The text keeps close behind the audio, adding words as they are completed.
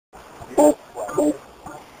Boop, boop,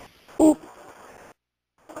 boop,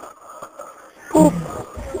 boop.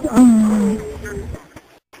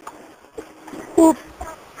 Boop.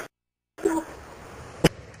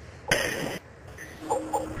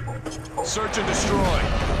 Search and destroy.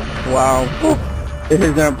 Wow. Boop. This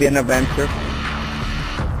is gonna be an adventure.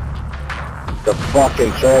 The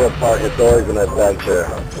fucking trailer park is always an adventure.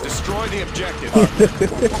 Destroy the objective.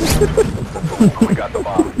 We got the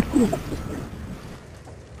bomb.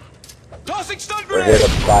 Tossing stun We're here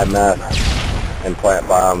grenade. to buy meth and plant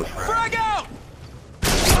bombs. Frag out.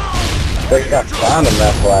 They got found a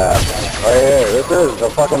meth lab. Right here, this is the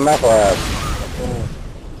fucking meth lab.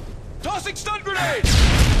 Tossing stun grenade.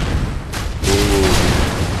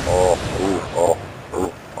 Oh,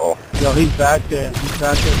 oh. Yo, he's back there. He's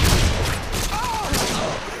back there.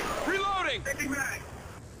 Reloading.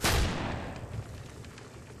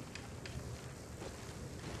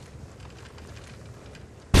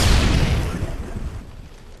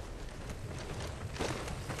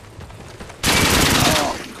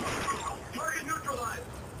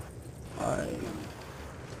 Alright.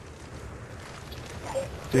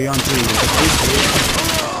 3 on 3.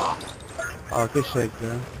 Oh, good shake,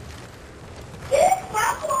 girl.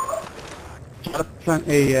 Plant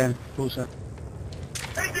A, yeah. Who's that?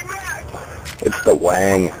 It's the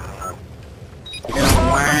Wang.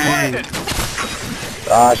 Wang.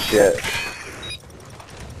 Ah, shit.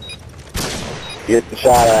 Getting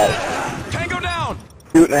shot at. Tango down.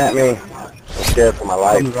 Shooting at me. I'm scared for my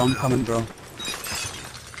life. I'm coming, bro.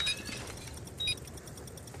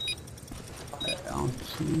 I don't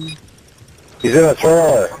see. He's in a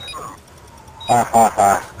trailer. Ha ha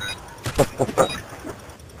ha.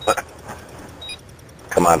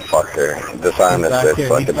 Come on, fucker. Disarm this bitch.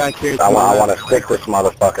 Fucking. I want to stick this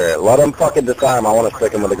motherfucker. Let him fucking disarm. I want to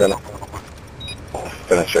stick him with a gun.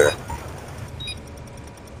 Finisher.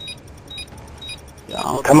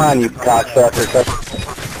 Come on, you cocksucker.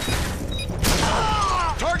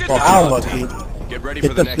 Target Oh, down. how lucky. Get ready Hit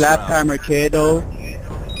for the the next slap round. hammer, kiddo.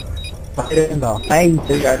 Hit it in the face.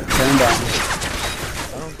 You got to turn down.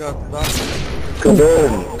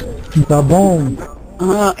 Kaboom. The boom.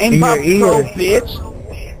 In my ear, bitch.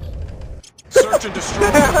 Search and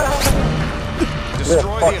destroy. This Destroy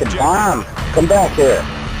the fucking objective. bomb. Come back here.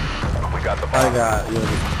 We got the I got you.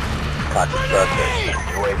 Cocksucker.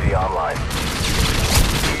 UAV online.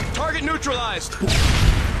 target neutralized.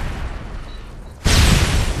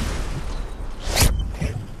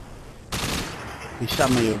 He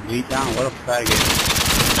shot my UAV down. What a faggot.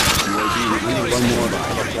 I need one more.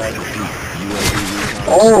 What a faggot.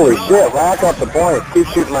 Holy shit, rack up the points. Keep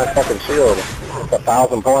shooting my fucking shield.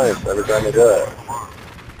 1,000 points every time you do it.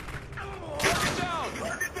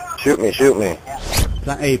 Shoot me, shoot me.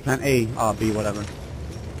 Plan A, B, whatever.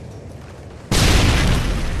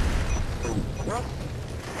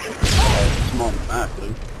 Small map,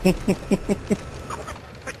 dude.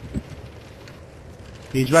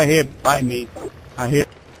 He's right here by me. I hear.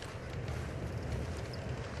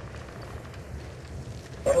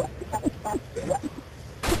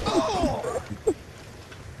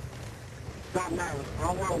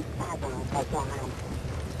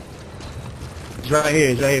 He's right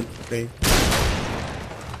here, babe.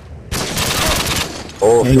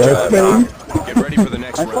 Oh, Hey, shit. babe. Get ready for the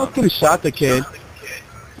next I round. fucking shot the kid.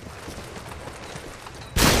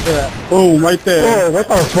 Yeah. Boom, right there. Oh, what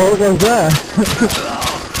the fuck was that?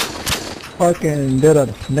 Fucking did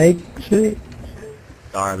a snake shit?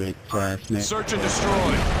 Garbage ass man. Search and destroy.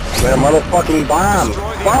 Man, motherfucking bomb.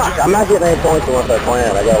 Fuck, I'm not getting any points unless I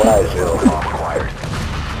plan. I got riot shield.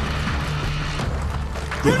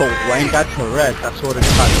 Yo, Wayne got Tourette. That's what it's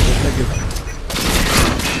about. This nigga's...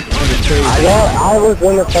 I was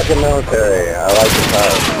in the fucking military. I like the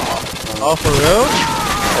car. Oh, for real?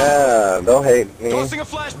 Yeah, don't hate me. Tossing a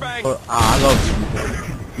flashbang. I love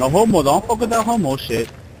you. No homo, don't fuck with that homo shit.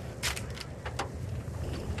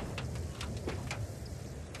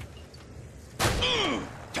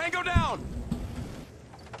 Tango down.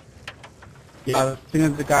 Yeah, I think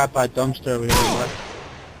it's the guy by dumpster over here. What?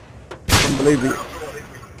 Don't believe it.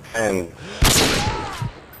 And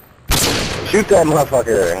shoot that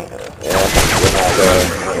motherfucker. Yeah, you're not good.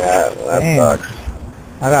 Yeah, that Damn. sucks.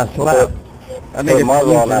 I got slapped. I Put a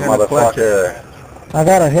muzzle on that motherfucker. I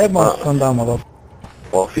got a head mark on that motherfucker.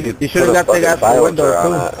 Well, if you You should've got that guy through the window, on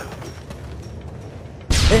too. that.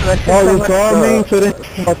 Oh, you saw me? So this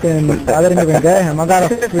fucking, I didn't even get him. I got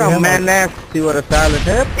a free Some head man mark. nasty with a silent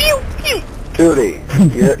head. Pew, pew.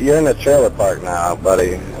 Tootie, you're in the trailer park now,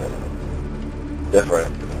 buddy.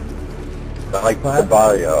 Different. Not like the What?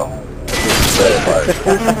 barrio. Trailer park.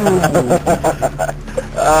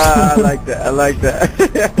 I like that. I like that.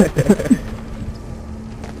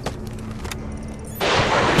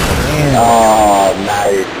 Oh,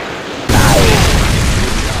 nice.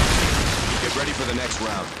 Get ready for the next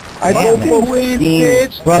round. I go for win,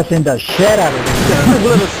 bitch. Busting the shit out of this.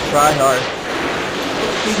 Let us try hard.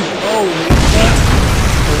 Oh,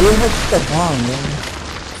 we have stuff on, man.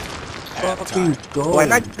 Fucking go. Why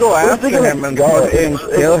not go after him and go and kill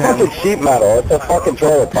It's him? fucking sheet metal. It's a fucking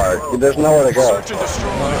trailer park. There's nowhere to go. Search and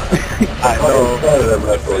destroy. I know. Predator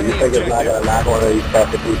missile. You think it's not gonna knock one of these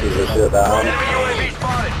fucking pieces of shit down? UAV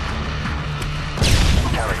spotted.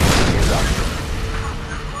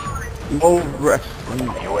 No rest.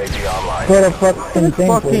 Put a fucking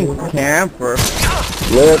thing for you. Fucking camper.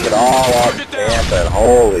 Look at all our camping.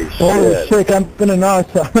 Holy Holy shit. shit, I'm gonna know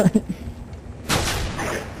something.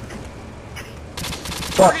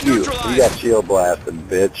 Fuck you. You got shield blasted,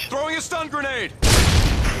 bitch. Throwing a stun grenade.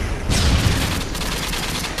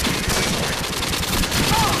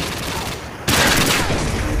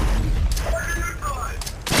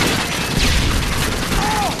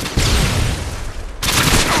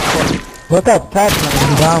 Look at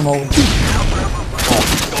Pac-Man down over.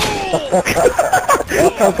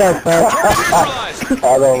 Look at Pac. Neutralized.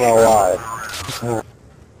 I don't know why.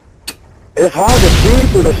 It's hard to see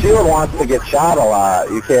through the shield wants to get shot a lot.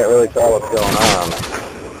 You can't really tell what's going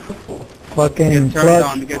on. Fucking Get turned clutch.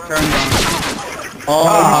 on. Get turned on.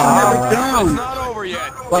 Oh, It's down. not over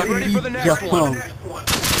yet. Get ready for the next one.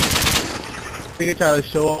 Nigga try to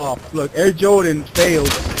show off. Look, Air Jordan failed.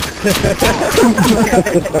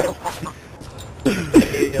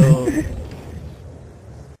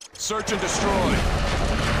 Search and destroy.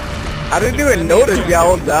 I didn't even notice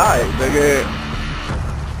y'all died, nigga.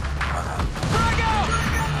 Frag out.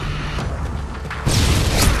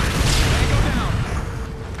 Tango down.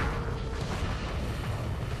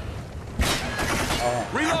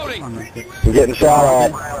 Reloading. I'm getting shot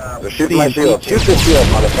at. They're shooting my shield. Shoot the shield,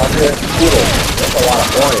 motherfucker. Shoot it. That's a lot of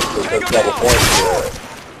points. It's double points to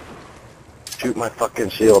it. Shoot my fucking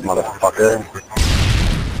shield, motherfucker.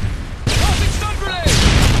 Tossing stun grenade.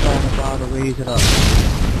 Trying about to raise it up.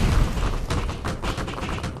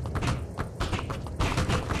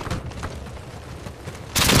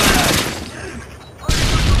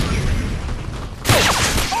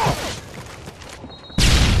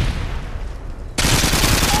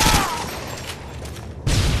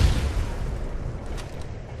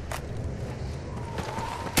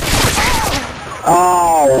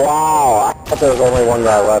 Oh, wow. I thought there was only one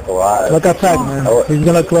guy left alive. Look at Pac-Man. He's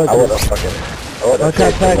gonna clutch I would it. have fucking... I would have Okay,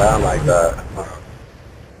 chased him thanks. down like that.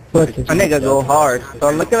 Clutch it. My nigga go hard. So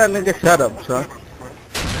look at that nigga setup, son.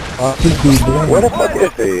 He's doing Where the fuck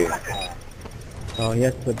is he? Oh, he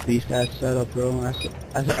has to put beast ass setup, bro. That's an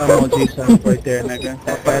MLG setup right there, nigga.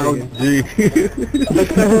 MLG.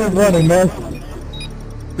 Look at him running, man.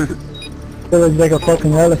 He looks like a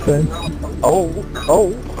fucking elephant. Oh,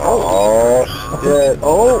 shit.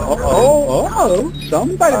 oh.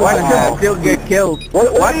 Somebody why does still get killed?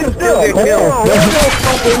 Why does still get killed? What the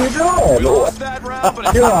fuck are you doing? Lost that round,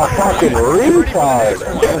 but You're a fucking retard.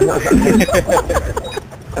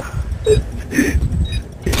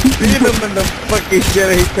 See him in the fucking shit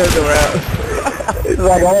and he turned around. He's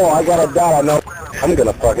like, oh, I got a dot. I know. I'm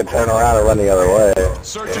gonna fucking turn around and run the other way.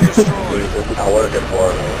 search and destroy. It's not working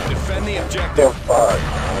for me. Defend the The objective. fuck?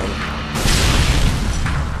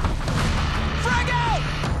 Frag out.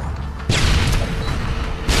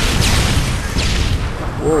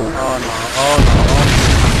 Oh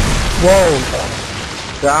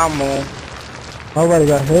Whoa. Damo. Nobody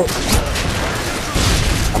got hit.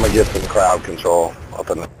 I'm gonna get some crowd control up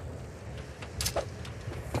in the...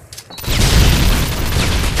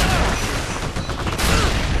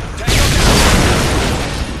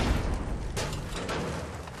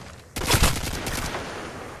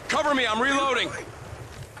 Cover me, I'm reloading.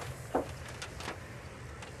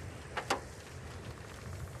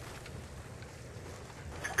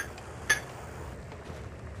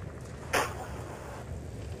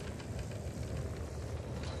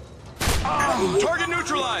 Target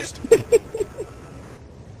neutralized.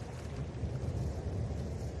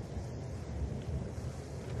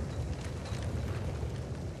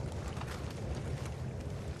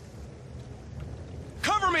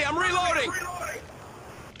 Cover me, I'm reloading.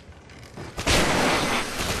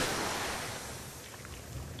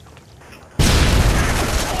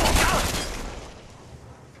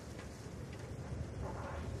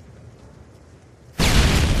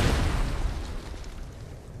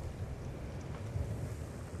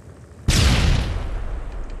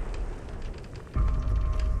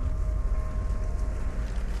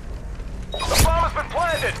 The bomb has been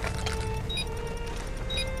planted.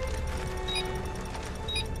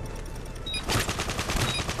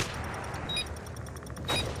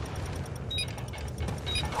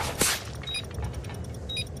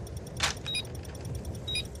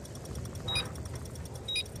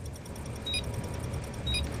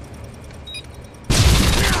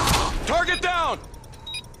 Target down!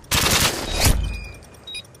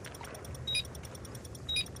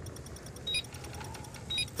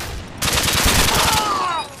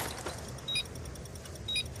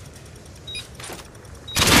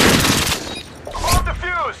 Bomb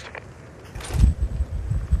defused!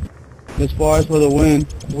 As far as for the win.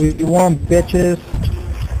 We won, bitches.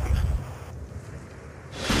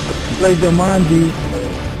 Play the Mandi.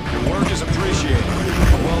 Your work is appreciated.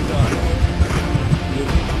 Well done.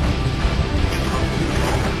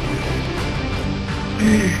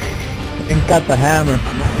 And got the hammer.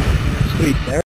 Sweet, there.